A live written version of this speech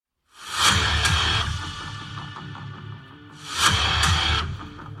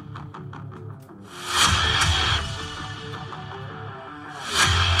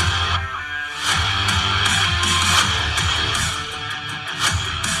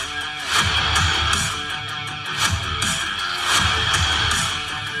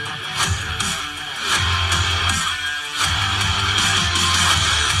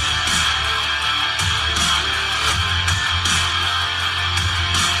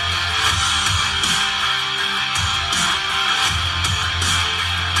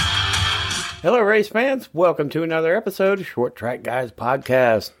Hello, race fans. Welcome to another episode of Short Track Guys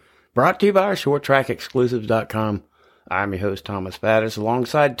Podcast, brought to you by ShortTrackExclusives.com. I'm your host, Thomas Faddis,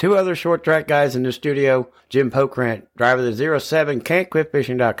 alongside two other short track guys in the studio, Jim Pokrant, driver of the 07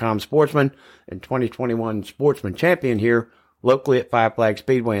 CanQuitFishing.com Sportsman and 2021 Sportsman Champion here, locally at Five Flag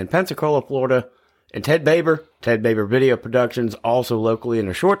Speedway in Pensacola, Florida, and Ted Baber Video Productions, also locally in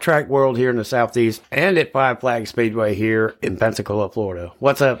the short track world here in the Southeast, and at Five Flag Speedway here in Pensacola, Florida.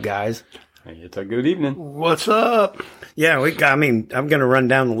 What's up, guys? Hey, it's a good evening. What's up? Yeah, I'm going to run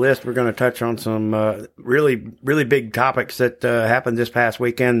down the list. We're going to touch on some really big topics that happened this past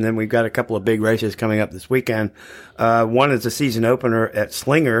weekend. And then we've got a couple of big races coming up this weekend. One is the season opener at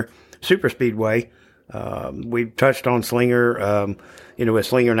Slinger Super Speedway. We've touched on Slinger, with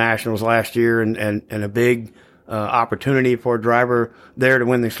Slinger Nationals last year and a big opportunity for a driver there to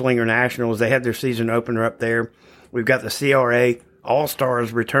win the Slinger Nationals. They had their season opener up there. We've got the CRA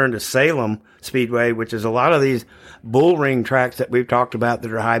All-Stars return to Salem Speedway, which is a lot of these bull ring tracks that we've talked about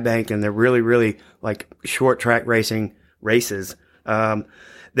that are high bank, and they're really like short track racing races. Then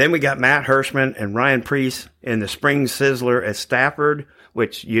we got Matt Hirschman and Ryan Preece in the Spring Sizzler at Stafford,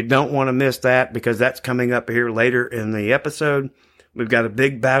 which you don't want to miss that because that's coming up here later in the episode. We've got a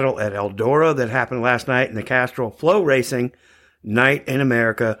big battle at Eldora that happened last night in the Castrol Flow Racing Night in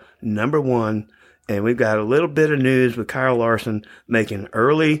America #1. And we've got a little bit of news with Kyle Larson making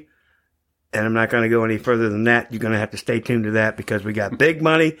early. And I'm not going to go any further than that. You're going to have to stay tuned to that because we got big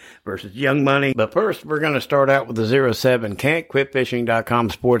money versus young money. But first, we're going to start out with the 07 CanQuitFishing.com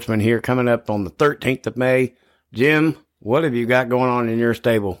Sportsman here coming up on the 13th of May. Jim, what have you got going on in your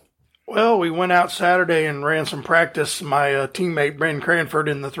stable? Well, we went out Saturday and ran some practice. My teammate, Ben Cranford,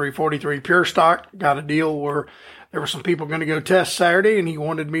 in the 343 Pure Stock, got a deal where there were some people going to go test Saturday, and he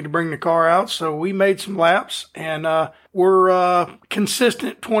wanted me to bring the car out. So we made some laps, and we're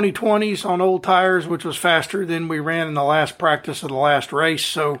consistent 2020s on old tires, which was faster than we ran in the last practice of the last race.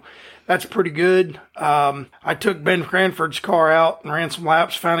 So that's pretty good. I took Ben Cranford's car out and ran some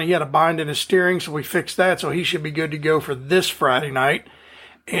laps, found he had a bind in his steering, so we fixed that. So he should be good to go for this Friday night.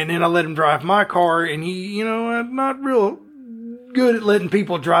 And then I let him drive my car, and he, I'm not real good at letting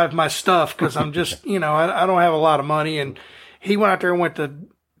people drive my stuff because I'm just, I don't have a lot of money. And he went out there and went to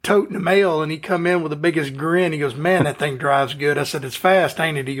toting the mail, and he come in with the biggest grin. He goes, "Man, that thing drives good." I said, "It's fast,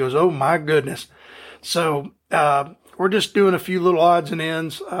 ain't it?" He goes, "Oh my goodness." So, we're just doing a few little odds and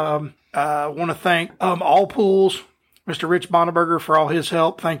ends. I want to thank, All Pools, Mr. Rich Bonneberger, for all his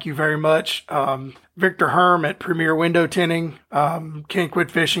help. Thank you very much. Victor Herm at Premier Window Tinting, Can't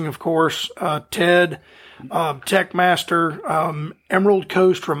Quit Fishing, of course, Ted, Tech Master, Emerald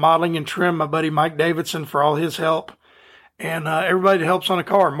Coast Remodeling and Trim, my buddy Mike Davidson, for all his help, and everybody that helps on the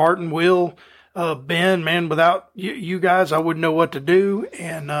car, Martin, Will, Ben, man, without you guys, I wouldn't know what to do,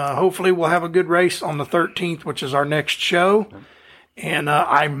 and hopefully we'll have a good race on the 13th, which is our next show, and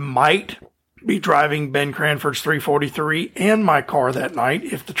I might be driving Ben Cranford's 343 and my car that night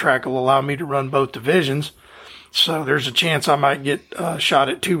if the track will allow me to run both divisions. So there's a chance I might get shot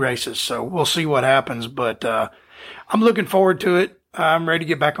at 2 races. So we'll see what happens. But I'm looking forward to it. I'm ready to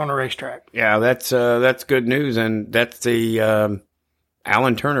get back on the racetrack. Yeah, that's good news. And that's the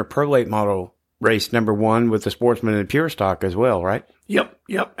Alan Turner Pro Late Model race #1 with the Sportsman and Pure Stock as well, right? Yep.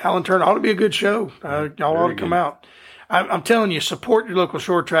 Alan Turner ought to be a good show. Y'all ought to come out. I'm telling you, support your local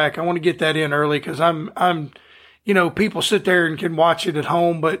short track. I want to get that in early because I'm people sit there and can watch it at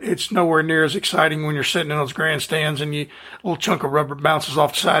home, but it's nowhere near as exciting when you're sitting in those grandstands and a little chunk of rubber bounces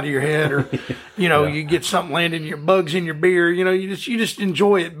off the side of your head, or, you get something landing, your bugs in your beer. You just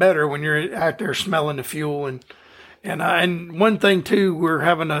enjoy it better when you're out there smelling the fuel. And one thing too, we're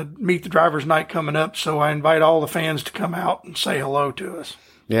having a Meet the Drivers night coming up. So I invite all the fans to come out and say hello to us.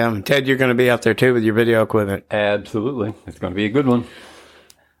 Yeah, and Ted, you're going to be out there too with your video equipment. Absolutely. It's going to be a good one.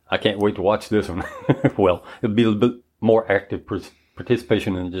 I can't wait to watch this one. Well, it'll be a bit more active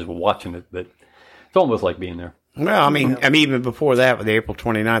participation than just watching it, but it's almost like being there. Well, I mean, even before that, with the April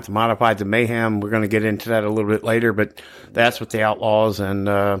 29th, the Modifieds of Mayhem, we're going to get into that a little bit later, but that's with the Outlaws and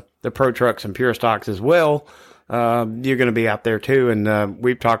the Pro Trucks and Pure Stocks as well. You're going to be out there too, and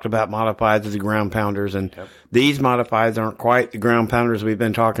we've talked about Modifieds as the ground pounders, and these Modifieds aren't quite the ground pounders we've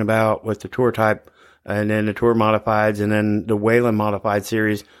been talking about with the Tour Type, and then the Tour Modifieds, and then the Whelen Modified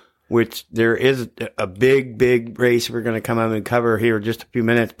Series, which there is a big race we're going to come up and cover here in just a few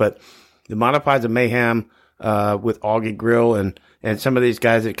minutes, but the Modifieds of Mayhem with Augie Grill and some of these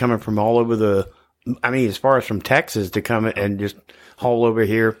guys that coming from all over as far as from Texas to come and just haul over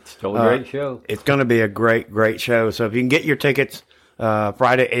here. Still a great show. It's going to be a great show. So if you can get your tickets,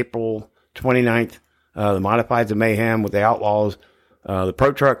 Friday, April 29th, the Modifieds of Mayhem with the Outlaws, the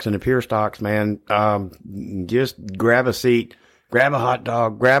Pro Trucks and the Pure Stocks, man, just grab a seat, grab a hot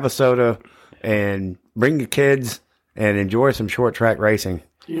dog, grab a soda, and bring your kids and enjoy some short track racing.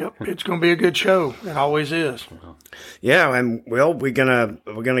 Yep, it's going to be a good show. It always is. Yeah, and well, we're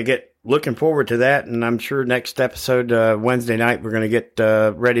gonna get looking forward to that, and I'm sure next episode Wednesday night we're gonna get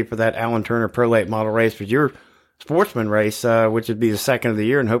ready for that Alan Turner Pro Late Model race for your Sportsman race, which would be the second of the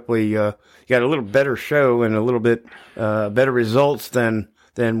year, and hopefully you got a little better show and a little bit better results than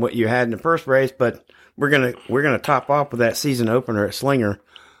what you had in the first race. But we're gonna top off with that season opener at Slinger.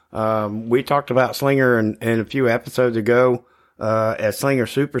 We talked about Slinger in a few episodes ago at Slinger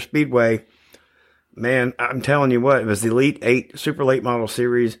Super Speedway. Man, I'm telling you what, it was the Elite 8 Super Late Model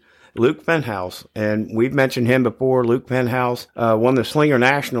Series. Luke Fenhouse, and we've mentioned him before. Luke Fenhouse won the Slinger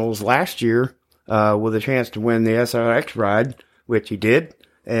Nationals last year with a chance to win the SRX ride, which he did,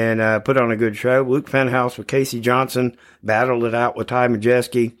 and put on a good show. Luke Fenhouse with Casey Johnson battled it out with Ty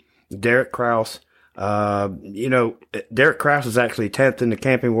Majeski, Derek Kraus. Derek Kraus is actually 10th in the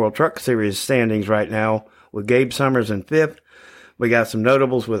Camping World Truck Series standings right now, with Gabe Summers in 5th. We got some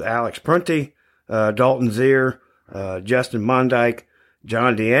notables with Alex Prunty, Dalton Zier, Justin Mondyke,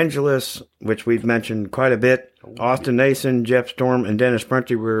 John DeAngelis, which we've mentioned quite a bit. Austin Nason, Jeff Storm, and Dennis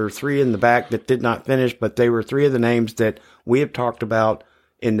Prunty were 3 in the back that did not finish, but they were 3 of the names that we have talked about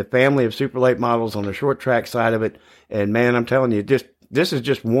in the family of super late models on the short track side of it. And man, I'm telling you, this is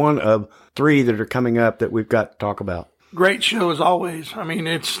just one of 3 that are coming up that we've got to talk about. Great show as always. I mean,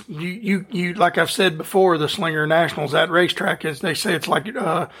 it's you like I've said before, the Slinger Nationals, that racetrack is, they say it's like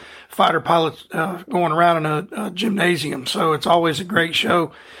fighter pilots going around in a gymnasium. So it's always a great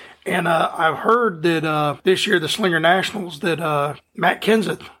show. And I've heard that this year the Slinger Nationals that Matt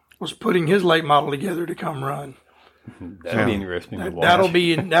Kenseth was putting his late model together to come run. That'd be interesting to watch.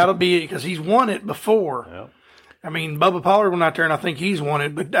 That'll be because he's won it before. Yep. I mean, Bubba Pollard went out there, and I think he's won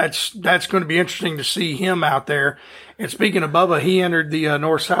it, but that's going to be interesting to see him out there. And speaking of Bubba, he entered the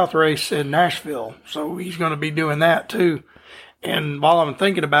North-South race in Nashville, so he's going to be doing that too. And while I'm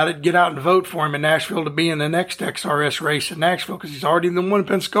thinking about it, get out and vote for him in Nashville to be in the next XRS race in Nashville, because he's already the one in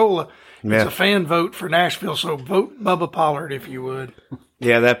Pensacola. Yeah. It's a fan vote for Nashville, so vote Bubba Pollard if you would.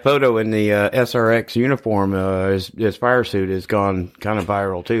 Yeah, that photo in the SRX uniform, his fire suit has gone kind of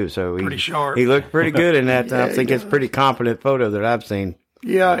viral too. So pretty sharp. He looked pretty good in that. Yeah, I think it's a pretty confident photo that I've seen.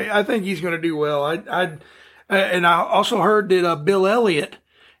 Yeah, I think he's going to do well. And I also heard that Bill Elliott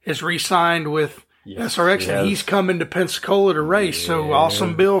is re-signed with SRX, and he's coming to Pensacola to race. So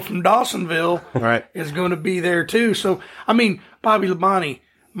Awesome Bill from Dawsonville is going to be there too. So, I mean, Bobby Labonte,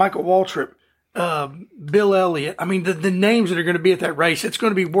 Michael Waltrip, Bill Elliott. I mean, the names that are going to be at that race, it's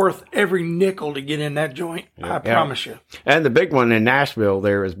going to be worth every nickel to get in that joint. I promise you. And the big one in Nashville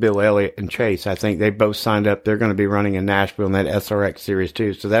there is Bill Elliott and Chase. I think they both signed up. They're going to be running in Nashville in that SRX series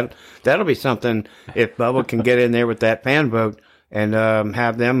too. So that'll be something if Bubba can get in there with that fan vote and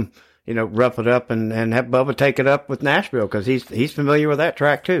have them, rough it up and have Bubba take it up with Nashville, because he's familiar with that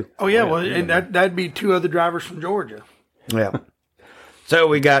track too. Oh yeah, well, and that'd be 2 other drivers from Georgia. Yeah. So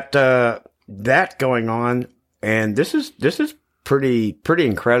we got that going on, and this is pretty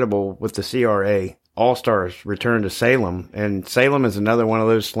incredible with the CRA All-Stars return to Salem, and Salem is another one of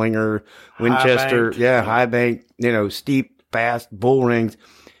those Slinger, Winchester, high bank, steep, fast bull rings.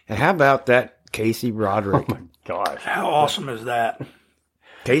 And how about that Casey Roderick? Oh my gosh, how awesome is that?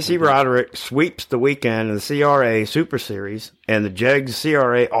 Casey Roderick sweeps the weekend in the CRA Super Series and the Jegs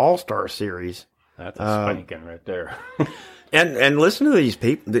CRA All-Star Series. That's a spanking right there. And listen to these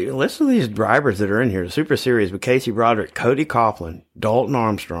people. Listen to these drivers that are in here. The Super Series with Casey Roderick, Cody Coughlin, Dalton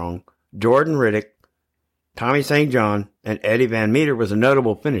Armstrong, Jordan Riddick, Tommy St. John, and Eddie Van Meter was a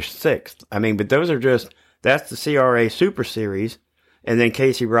notable finish 6th. I mean, but that's the CRA Super Series. And then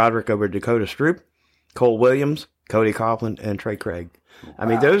Casey Roderick over Dakota Stroop, Cole Williams, Cody Coughlin, and Trey Craig. Wow. I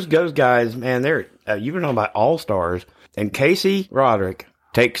mean, those guys, man, they're, you know about all-stars. And Casey Roderick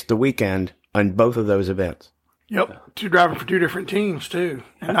takes the weekend on both of those events. Yep, driving for 2 different teams too,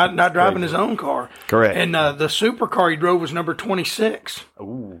 and not driving his own car. Correct. And the supercar he drove was number 26.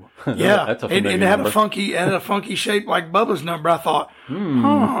 Ooh, yeah, that's a and it had a funky shape like Bubba's number. I thought,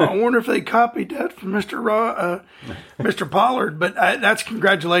 I wonder if they copied that from Mr. Pollard. But that's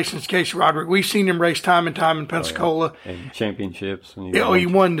congratulations, Casey Roderick. We've seen him race time and time in Pensacola and championships. And he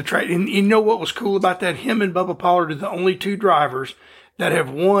won the track. And you know what was cool about that? Him and Bubba Pollard are the only 2 drivers that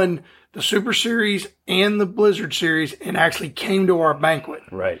have won the Super Series and the Blizzard Series and actually came to our banquet.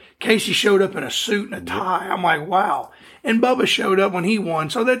 Right. Casey showed up in a suit and a tie. I'm like, wow. And Bubba showed up when he won.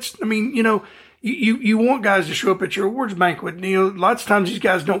 So that's, I mean, you want guys to show up at your awards banquet. Lots of times these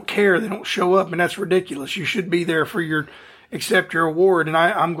guys don't care. They don't show up, and that's ridiculous. You should be there for your accept your award. And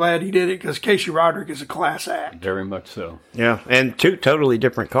I'm glad he did it because Casey Roderick is a class act. Very much so. Yeah, and two totally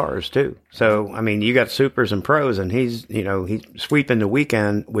different cars too. So I mean, you got supers and pros, and he's sweeping the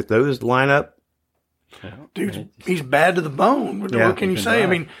weekend with those lineup. Dude, he's bad to the bone. Yeah, what can you say? I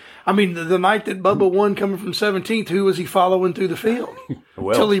mean, the night that Bubba won coming from 17th, who was he following through the field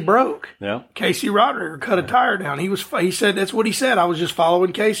till he broke? Yeah, Casey Roderick cut a tire down. He said that's what he said. I was just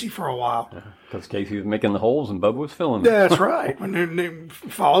following Casey for a while. because Casey was making the holes and Bubba was filling them. That's right. When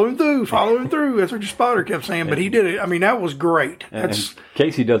following through. That's what your spotter kept saying. But he did it. I mean, that was great. And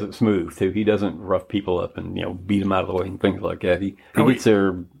Casey does it smooth too. He doesn't rough people up and beat them out of the way and things like that. He gets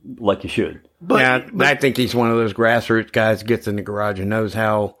there like you should. But I think he's one of those grassroots guys, gets in the garage and knows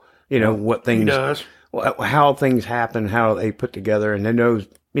how, what things, he does. How things happen, how they put together, and then knows,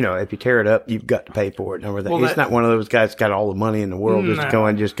 if you tear it up, you've got to pay for it and everything. He's not one of those guys that's got all the money in the world just to go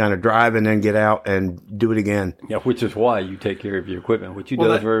and just kind of drive and then get out and do it again. Yeah, which is why you take care of your equipment, which he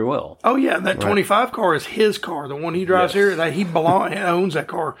does very well. Oh, yeah, that 25 car is his car. The one he drives here, that he owns that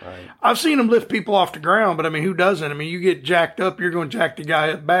car. Right. I've seen him lift people off the ground, but, who doesn't? You get jacked up, you're going to jack the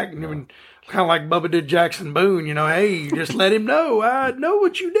guy up back, and kind of like Bubba did Jackson Boone, hey, just let him know. I know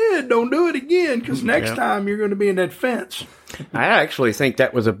what you did. Don't do it again, because next time you're going to be in that fence. I actually think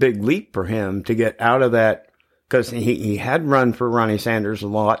that was a big leap for him to get out of that, because he had run for Ronnie Sanders a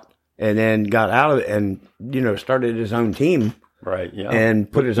lot and then got out of it and, started his own team. Right, yeah.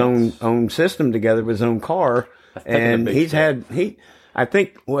 And put his own system together with his own car. And I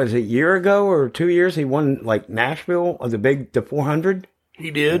think, was it a year ago or 2 years, he won like Nashville, the 400?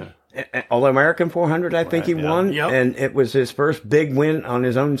 He did. Yeah. All-American 400, I think he won, and it was his first big win on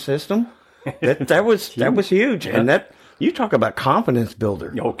his own system. That was huge, and that you talk about confidence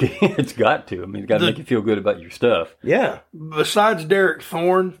builder. Okay, it's got to. It's got to make you feel good about your stuff. Yeah. Besides Derek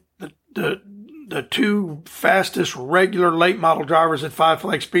Thorne, the two fastest regular late model drivers at Five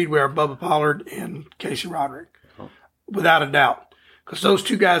Flag Speedway are Bubba Pollard and Casey Roderick, without a doubt, because those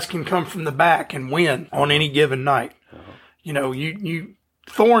two guys can come from the back and win on any given night.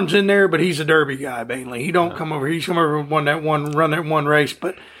 Thorne's in there, but he's a Derby guy, mainly. He don't come over. He's come over and run that one race.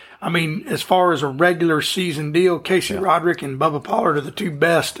 But, as far as a regular season deal, Casey Roderick and Bubba Pollard are the two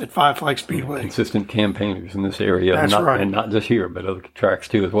best at Five Flag Speedway. Consistent campaigners in this area. That's right. And not just here, but other tracks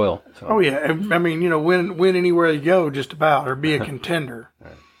too as well. So. Oh, yeah. Win anywhere you go, just about, or be a contender.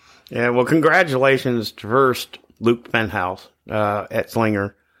 Yeah, well, congratulations to first Luke Penthouse at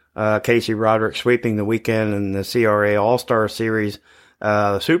Slinger. Casey Roderick sweeping the weekend in the CRA All-Star Series.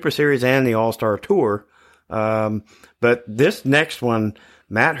 The Super Series and the All-Star Tour. But this next one,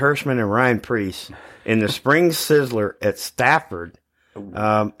 Matt Hirschman and Ryan Preece in the Spring Sizzler at Stafford.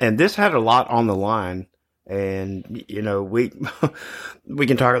 And this had a lot on the line. And, we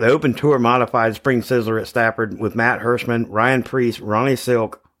can talk about the Open Tour Modified Spring Sizzler at Stafford with Matt Hirschman, Ryan Preece, Ronnie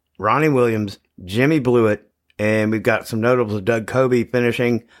Silk, Ronnie Williams, Jimmy Blewett, and we've got some notables of Doug Coby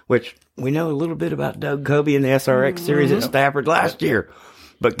finishing, which we know a little bit about Doug Coby in the SRX series at Stafford last year.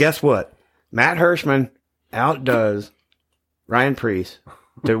 But guess what? Matt Hirschman outdoes Ryan Preece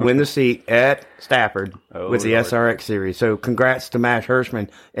to win the seat at Stafford with the SRX series. So congrats to Matt Hirschman.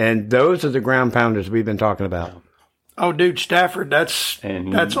 And those are the ground pounders we've been talking about. Oh, dude, Stafford, that's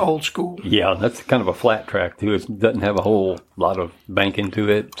old school. Yeah, that's kind of a flat track, too. It doesn't have a whole lot of bank into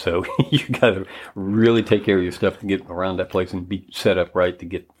it, so you got to really take care of your stuff to get around that place and be set up right to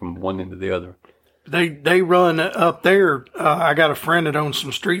get from one end to the other. They run up there. I got a friend that owns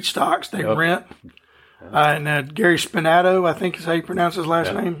some street stocks. They rent. And Gary Spinato, I think is how you pronounce his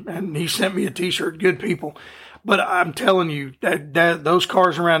last name, and he sent me a T-shirt. Good people. But I'm telling you that those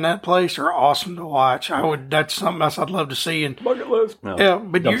cars around that place are awesome to watch. That's something else I'd love to see. And bucket list. No,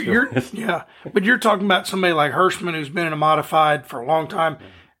 yeah, but you're talking about somebody like Hirschman who's been in a modified for a long time.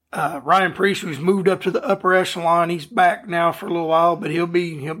 Ryan Preece, who's moved up to the upper echelon, he's back now for a little while, but he'll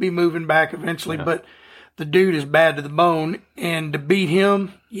be moving back eventually. Yeah. But the dude is bad to the bone, and to beat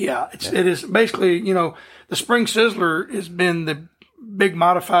him, it is basically the Spring Sizzler has been the big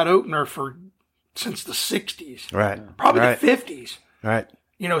modified opener since the 60s. Right. Probably the 50s. Right.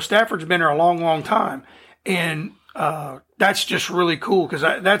 Stafford's been there a long, long time. And that's just really cool because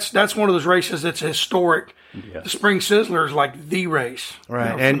that's one of those races that's historic. Yeah. The Spring Sizzler is like the race.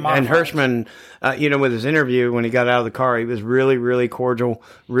 Right. And Hirschman, with his interview when he got out of the car, he was really, really cordial,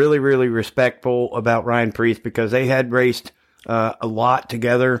 really, really respectful about Ryan Preece because they had raced a lot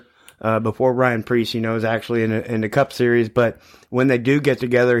together. Before Ryan Preece, is actually in the Cup Series. But when they do get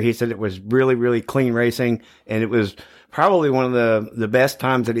together, he said it was really, really clean racing. And it was probably one of the best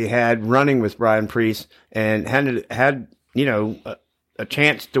times that he had running with Ryan Preece and had a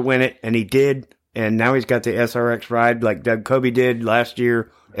chance to win it. And he did and now he's got the SRX ride like Doug Kobe did last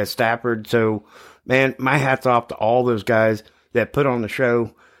year at Stafford. So, man, my hat's off to all those guys that put on the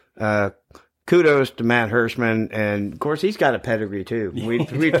show. Kudos to Matt Hirschman, and of course he's got a pedigree too.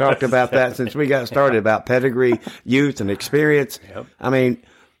 We talked about that since we got started, about pedigree, youth, and experience. Yep. I mean,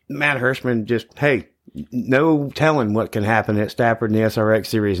 Matt Hirschman no telling what can happen at Stafford in the SRX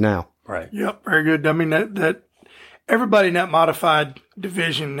series now. Right. Yep, very good. I mean, that everybody in that modified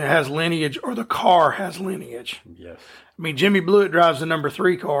division has lineage, or the car has lineage. Yes. I mean, Jimmy Blewett drives the number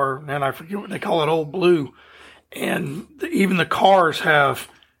 3 car, and I forget what they call it, Old Blue, and even the cars are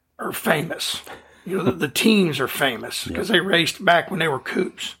famous. You know, the teams are famous because they raced back when they were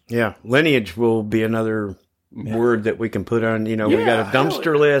coupes. Yeah, lineage will be another word that we can put on. You know, we got a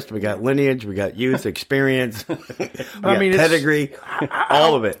dumpster list, we got lineage, we got youth, experience, we got pedigree,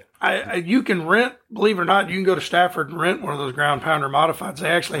 all of it. You can rent, believe it or not, you can go to Stafford and rent one of those ground pounder modifieds. They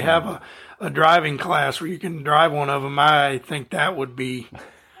actually have a driving class where you can drive one of them. I think that would be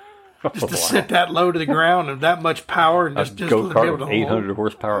just to sit that low to the ground and that much power and just go to be able kart with to 800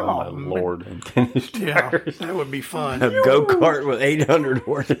 horsepower. Oh, my Lord! And finished tires. That would be fun. A go-kart with 800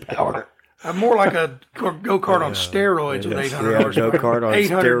 horsepower. More like a go-kart on steroids with 800 horsepower. Go-kart on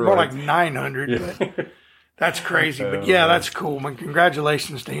 800, steroids. more like 900. But that's crazy. But yeah, that's cool. Man,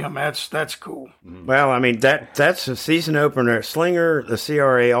 congratulations to him. That's cool. Well, I mean, that's the season opener at Slinger, the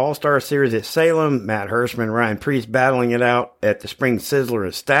CRA All-Star Series at Salem, Matt Hirschman, Ryan Priest battling it out at the Spring Sizzler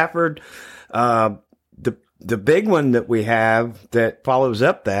at Stafford. The big one that we have that follows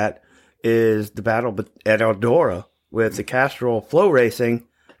up that is the battle at Eldora with the Castrol Flow Racing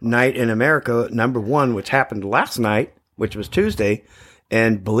Night in America #1, which happened last night, which was Tuesday.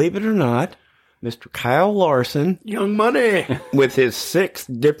 And believe it or not, Mr. Kyle Larson, Young Money, with his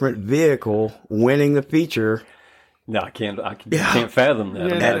 6th different vehicle winning the feature. No, I can't fathom that.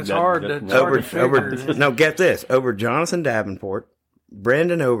 Yeah, it's hard to figure. No, get this. Over Jonathan Davenport,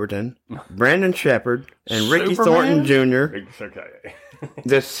 Brandon Overton, Brandon Shepard, and Ricky Superman? Thornton Jr. It's okay.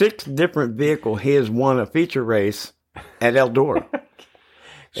 The 6th different vehicle he has won a feature race at Eldora.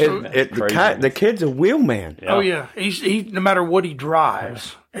 The kid's a wheelman. Yeah. Oh yeah, he no matter what he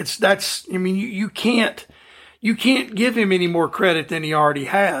drives, I mean, you can't give him any more credit than he already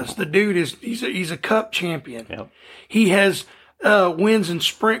has. The dude he's a Cup champion. Yep. He has wins in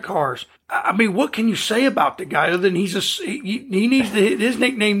sprint cars. I mean, what can you say about the guy other than he needs his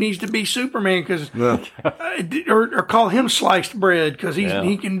nickname needs to be Superman or call him Sliced Bread because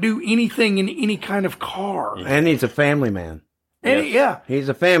he can do anything in any kind of car. And he's a family man. And he's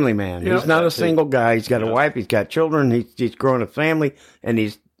a family man. Yep. He's not a single guy. He's got a wife. He's got children. He's growing a family, and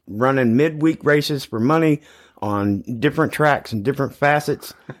he's running midweek races for money on different tracks and different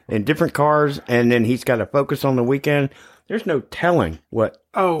facets and different cars. And then he's got to focus on the weekend. There's no telling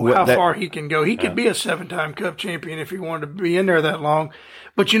how far he can go. He could be a 7-time Cup champion if he wanted to be in there that long.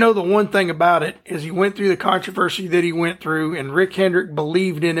 But you know, the one thing about it is he went through the controversy that he went through, and Rick Hendrick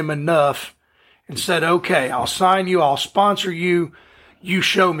believed in him enough and said, okay, I'll sign you, I'll sponsor you, you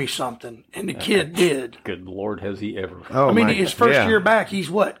show me something. And the kid did. Good Lord, has he ever. Oh, I mean, his first year back, he's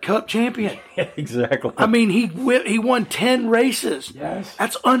what? Cup champion. Exactly. I mean, he won 10 races. Yes.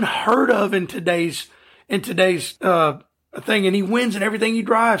 That's unheard of in today's thing. And he wins in everything he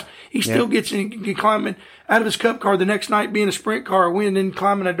drives. He still gets in climbing out of his Cup car the next night, being a sprint car, winning,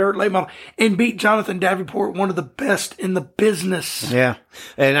 climbing a dirt late model, and beat Jonathan Davenport, one of the best in the business. Yeah.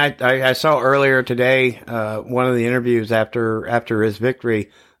 And I saw earlier today, one of the interviews after his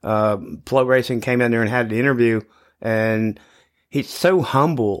victory, Flow Racing came in there and had the interview, and he's so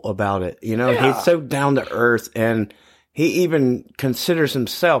humble about it. You know, he's so down to earth, and he even considers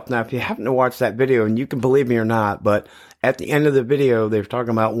himself. Now, if you happen to watch that video, and you can believe me or not, but at the end of the video, they're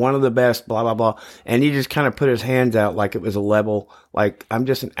talking about one of the best, blah, blah, blah. And he just kind of put his hands out like it was a level, like, I'm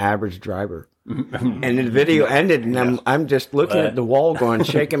just an average driver. And the video ended, and I'm just looking at the wall going,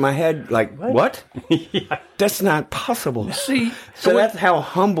 shaking my head, like, what? That's not possible. See, so that's how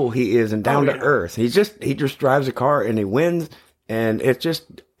humble he is and down to earth. He just drives a car and he wins, and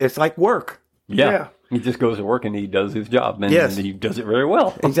it's like work. Yeah. He just goes to work and he does his job, and he does it very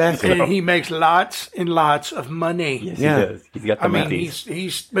well. Exactly. And he makes lots and lots of money. Yes, he does. He's got the money.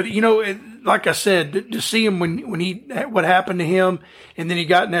 But you know, like I said, to see him what happened to him, and then he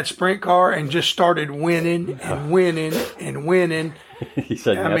got in that sprint car and just started winning and winning and winning. He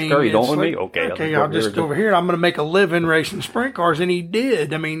said, NASCAR, you don't want me? Okay, I'll just go over here. I'm going to make a living racing sprint cars. And he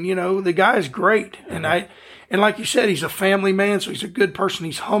did. I mean, you know, the guy's great. And like you said, he's a family man, so he's a good person.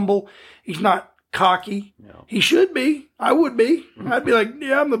 He's humble. He's not cocky. No. He should be. I would be. I'd be like,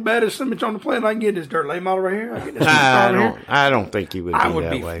 yeah, I'm the baddest image on the planet. I can get this dirt late model right here. I can get this car right here. I don't think he would be I would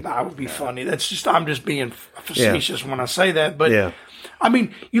that be. way. I would be funny. I'm just being facetious when I say that. But I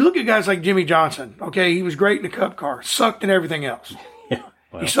mean, you look at guys like Jimmy Johnson. Okay, he was great in the Cup car, sucked in everything else. Yeah.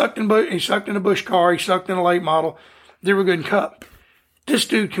 Well, He sucked in a Busch car. He sucked in a late model. They were good in Cup. This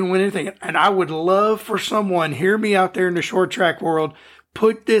dude can win anything. And I would love for someone, hear me out there in the short track world,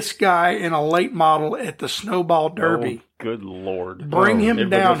 put this guy in a late model at the Snowball Derby. oh, good Lord. Bring him Everybody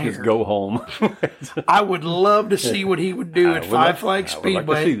down else just here. go home. I would love to see what he would do at Five Flags I would like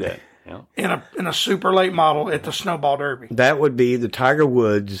to see Speedway that. Yeah. in a super late model at the Snowball Derby. That would be the Tiger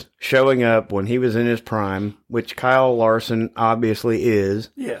Woods showing up when he was in his prime, which Kyle Larson obviously is.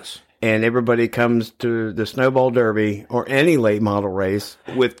 Yes. And everybody comes to the Snowball Derby or any late model race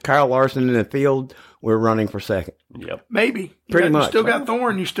with Kyle Larson in the field. We're running for second. Yep. Maybe. Pretty much. You still got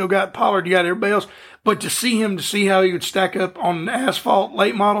Thorne, you still got Pollard, you got everybody else. But to see how he would stack up on asphalt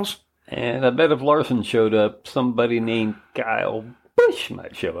late models, And I bet if Larson showed up, somebody named Kyle Busch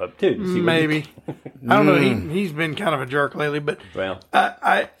might show up too. To see what maybe. I don't know. He's been kind of a jerk lately, but Well,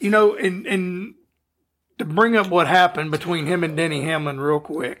 I and to bring up what happened between him and Denny Hamlin real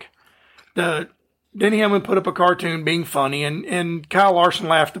quick. Denny Hamlin put up a cartoon being funny, and Kyle Larson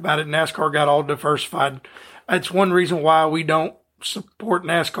laughed about it. NASCAR got all diversified. That's one reason why we don't support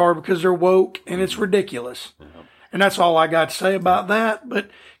NASCAR, because they're woke and it's ridiculous. And that's all I got to say about that. But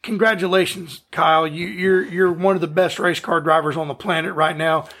congratulations, Kyle. You're one of the best race car drivers on the planet right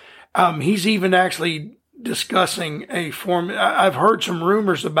now. He's even actually discussing I've heard some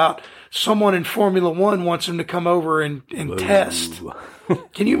rumors about someone in Formula One wants him to come over and test.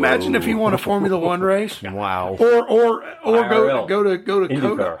 Can you imagine if he won a Formula One race? Wow. Or IRL. go to COTA,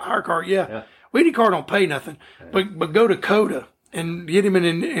 IndyCar. our car, yeah. Well, IndyCar don't pay nothing, but go to COTA and get him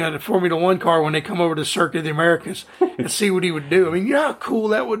in a Formula One car when they come over to Circuit of the Americas and see what he would do. I mean, you know how cool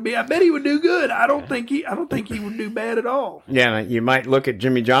that would be. I bet he would do good. I don't think he would do bad at all. Yeah, you might look at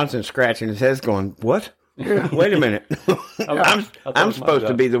Jimmy Johnson scratching his head going, what? Wait a minute. I'm supposed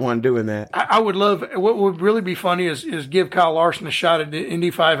to be the one doing that. I would love, what would really be funny is give Kyle Larson a shot at the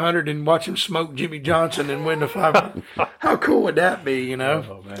Indy 500 and watch him smoke Jimmy Johnson and win the 500. How cool would that be, you know?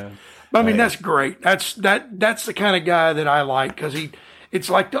 oh man. But, I mean, that's great. That's the kind of guy that I like, because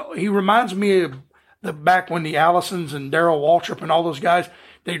he reminds me of the back when the Allisons and Darrell Waltrip and all those guys,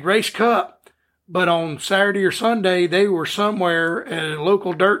 they'd race Cup, but on Saturday or Sunday they were somewhere at a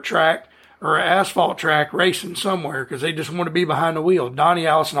local dirt track or an asphalt track racing somewhere because they just want to be behind the wheel. Donnie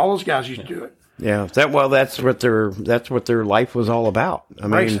Allison, all those guys used to do it. Yeah, that's what their life was all about. I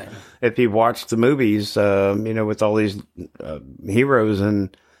mean, Racing. if you watch the movies, with all these heroes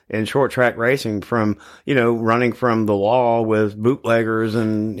and short track racing, from running from the law with bootleggers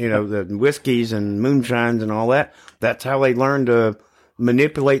and the whiskeys and moonshines and all that. That's how they learned to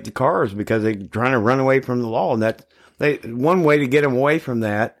manipulate the cars, because they're trying to run away from the law. And one way to get them away from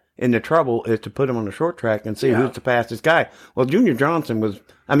that into trouble is to put them on the short track and see who's the fastest guy. Well, Junior Johnson was.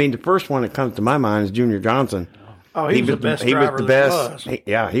 I mean, the first one that comes to my mind is Junior Johnson. Oh, he was the best driver there was.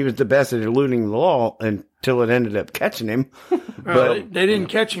 He was the best at eluding the law until it ended up catching him. Well, they didn't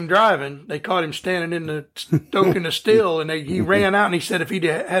catch him driving. They caught him standing in the stoking the still, and he ran out. And he said if he'd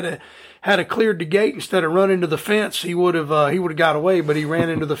had cleared the gate instead of running to the fence, he would have got away. But he ran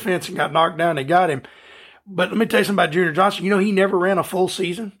into the fence and got knocked down. They got him. But let me tell you something about Junior Johnson. He never ran a full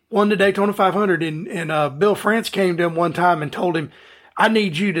season. Won the Daytona 500, and Bill France came to him one time and told him, I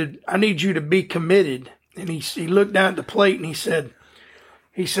need you to be committed. And he looked down at the plate and he said,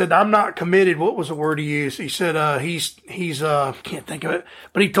 I'm not committed. What was the word he used? He said, he's can't think of it,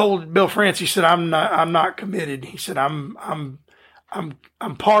 but he told Bill France, he said, I'm not committed. He said, I'm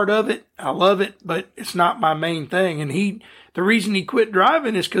part of it. I love it, but it's not my main thing. And the reason he quit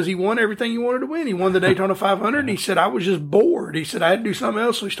driving is because he won everything he wanted to win. He won the Daytona 500, and he said, I was just bored. He said, I had to do something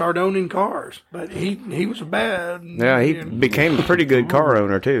ose, so he started owning cars. But he was bad. Yeah, he became a pretty good car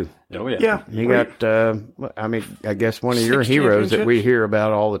owner, too. Oh, yeah. Yeah. He got, I guess one of your 6 heroes that we championships. hear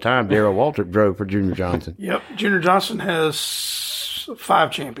about all the time, Darrell Waltrip, drove for Junior Johnson. Yep. Junior Johnson has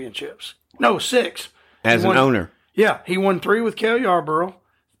 5 championships. No, 6. As an owner. Yeah, he won 3 with Cale Yarborough,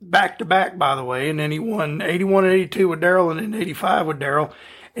 back to back, by the way, and then he won 81 and 82 with Darrell, and then 85 with Darrell,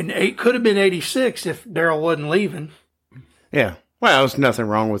 and could have been 86 if Darrell wasn't leaving. Yeah. Well, there's nothing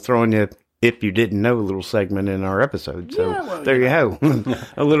wrong with throwing you if you didn't know a little segment in our episode. So Yeah, well, there you go.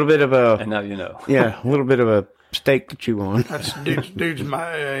 A little bit of a And now you know. a little bit of a steak to chew on. That's dude's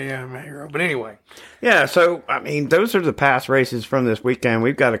my hero. But anyway, Yeah, so, I mean, those are the past races from this weekend.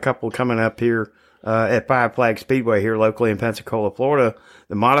 We've got a couple coming up here at Five Flags Speedway here locally in Pensacola, Florida.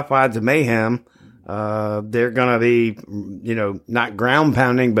 The Modifieds of Mayhem. They're going to be, not ground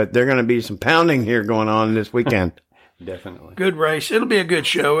pounding, but they're going to be some pounding here going on this weekend. Definitely. Good race. It'll be a good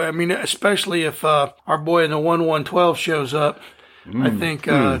show. I mean, especially if our boy in the 1-1-12 shows up. I think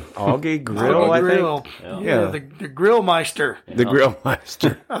Augie Grill. Augie Grill. I think. Yeah, the Grillmeister. The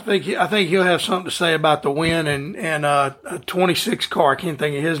Grillmeister. I think he'll have something to say about the win and a 26 car. I can't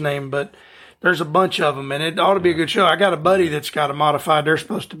think of his name, but there's a bunch of them, and it ought to be a good show. I got a buddy that's got a modified. They're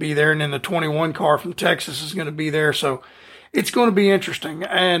supposed to be there, and then the 21 car from Texas is going to be there. So it's going to be interesting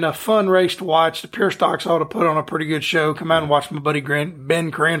and a fun race to watch. The Pure Stocks ought to put on a pretty good show. Come out and watch my buddy Ben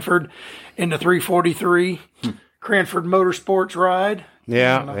Cranford in the 343 Cranford Motorsports ride.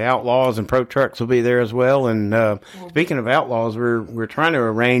 Yeah, the Outlaws and Pro Trucks will be there as well. And speaking of Outlaws, we're trying to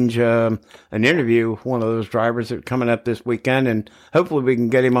arrange an interview with one of those drivers that's coming up this weekend, and hopefully we can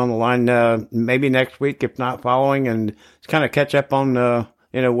get him on the line maybe next week, if not following, and kind of catch up on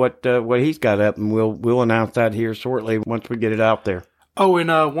what he's got up, and we'll announce that here shortly once we get it out there. Oh, and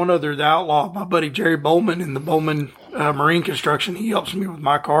one other, the Outlaw, my buddy Jerry Bowman in the Bowman Marine Construction, he helps me with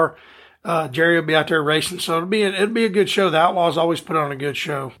my car. Jerry will be out there racing, so it'll be a good show. The Outlaws always put on a good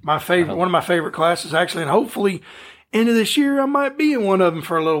show. One of my favorite classes, actually, and hopefully end of this year I might be in one of them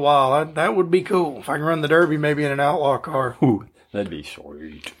for a little while. That would be cool if I can run the Derby, maybe in an Outlaw car. Ooh, that'd be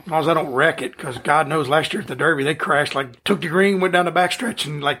sweet. As long as I don't wreck it, because God knows last year at the Derby they crashed, took the green, went down the backstretch,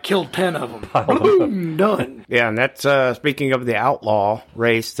 and killed 10 of them. Boom, done. Yeah, and that's speaking of the Outlaw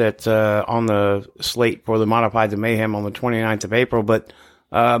race that's on the slate for the Modifieds of Mayhem on the 29th of April, but.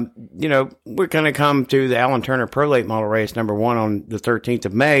 We're going to come to the Alan Turner Pro Late Model Race number 1 on the 13th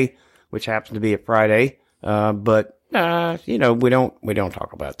of May, which happens to be a Friday. But we don't talk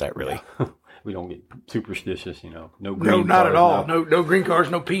about that really. We don't get superstitious, No green No, not cars, at all. No green cars,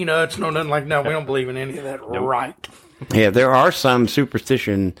 no peanuts, no nothing like that. We don't believe in any of that. Nope. Right. Yeah, there are some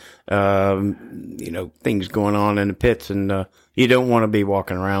superstition, things going on in the pits, and you don't want to be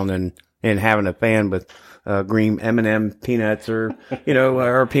walking around and having a fan with green M&M peanuts or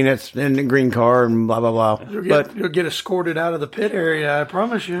peanuts in the green car and blah, blah, blah. You'll get escorted out of the pit area, I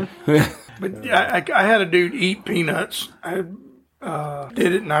promise you. But I had a dude eat peanuts. I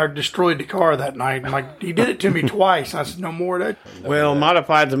did it, and I destroyed the car that night. He did it to me twice. I said, no more of that. Well,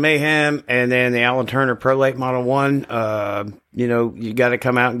 Modifieds of Mayhem and then the Alan Turner Pro Late Model 1, you got to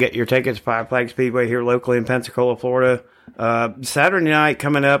come out and get your tickets, Five Flag Speedway here locally in Pensacola, Florida. Saturday night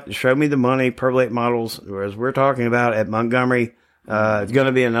coming up, Show Me the Money, Pro Late Models, as we're talking about at Montgomery. It's going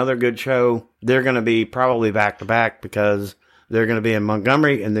to be another good show. They're going to be probably back to back because they're going to be in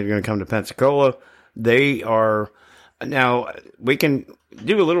Montgomery and they're going to come to Pensacola. They are, now we can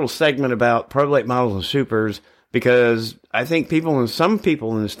do a little segment about Pro Late Models and Supers because I think some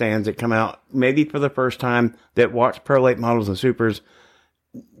people in the stands that come out maybe for the first time that watch Pro Late Models and Supers,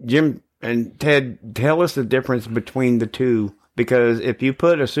 Jim and Ted, tell us the difference between the two, because if you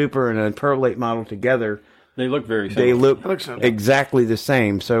put a Super and a Pro Late Model together, they look very similar. They look exactly the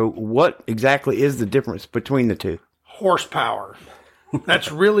same. So what exactly is the difference between the two? Horsepower.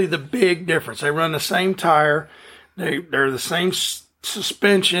 That's really the big difference. They run the same tire. They're the same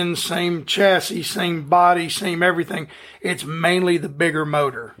suspension, same chassis, same body, same everything. It's mainly the bigger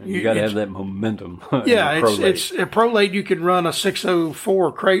motor. You got to have that momentum. Yeah, it's a Pro Late. You can run a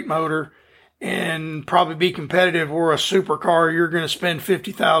 604 crate motor and probably be competitive. Or a supercar, you're going to spend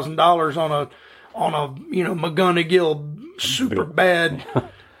 $50,000 on a McGonigal super bad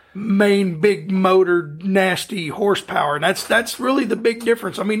main big motor, nasty horsepower. And that's really the big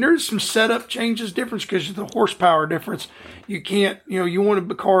difference. I mean, there's some setup changes difference because of the horsepower difference. You can't, you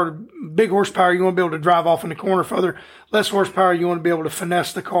want a car, big horsepower, you want to be able to drive off in the corner further. Less horsepower, you want to be able to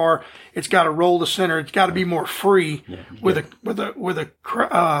finesse the car. It's got to roll the center. It's got to be more free. With a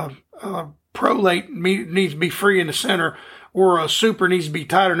Pro Late needs to be free in the center, or a Super needs to be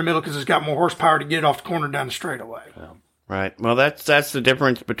tighter in the middle because it's got more horsepower to get it off the corner down the straightaway. Yeah. Right. Well, that's the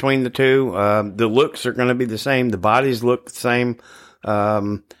difference between the two. The looks are going to be the same. The bodies look the same.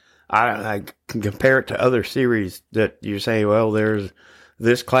 I can compare it to other series that you say, well, there's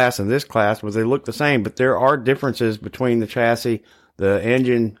this class and this class, but they look the same. But there are differences between the chassis, the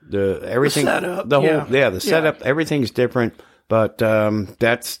engine, everything, the setup. Everything's different. But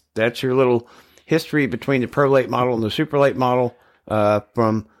that's your little history between the Pro Late Model and the Super Late Model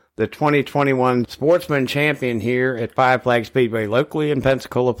from the 2021 Sportsman Champion here at Five Flag Speedway locally in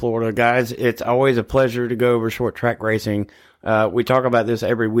Pensacola, Florida. Guys, it's always a pleasure to go over short track racing. We talk about this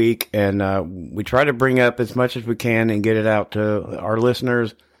every week, and we try to bring up as much as we can and get it out to our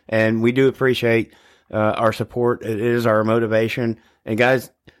listeners, and we do appreciate our support. It is our motivation. And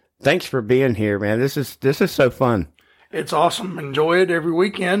guys, thanks for being here, man. This is so fun. It's awesome. Enjoy it every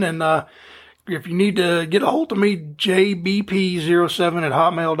weekend, and if you need to get a hold of me,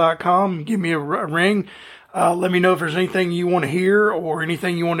 jbp07@hotmail.com. Give me a ring. Let me know if there's anything you want to hear or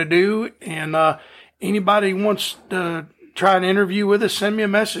anything you want to do. And anybody wants to try an interview with us, send me a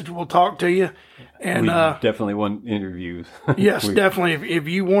message. We'll talk to you. And we definitely want interviews. Yes, definitely. If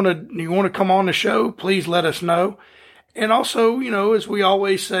you want to come on the show, please let us know. And also, as we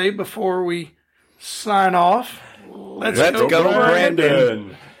always say before we sign off, let's go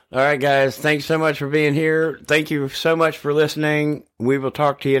Brandon. All right, guys. Thanks so much for being here. Thank you so much for listening. We will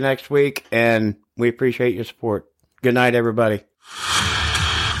talk to you next week, and we appreciate your support. Good night, everybody.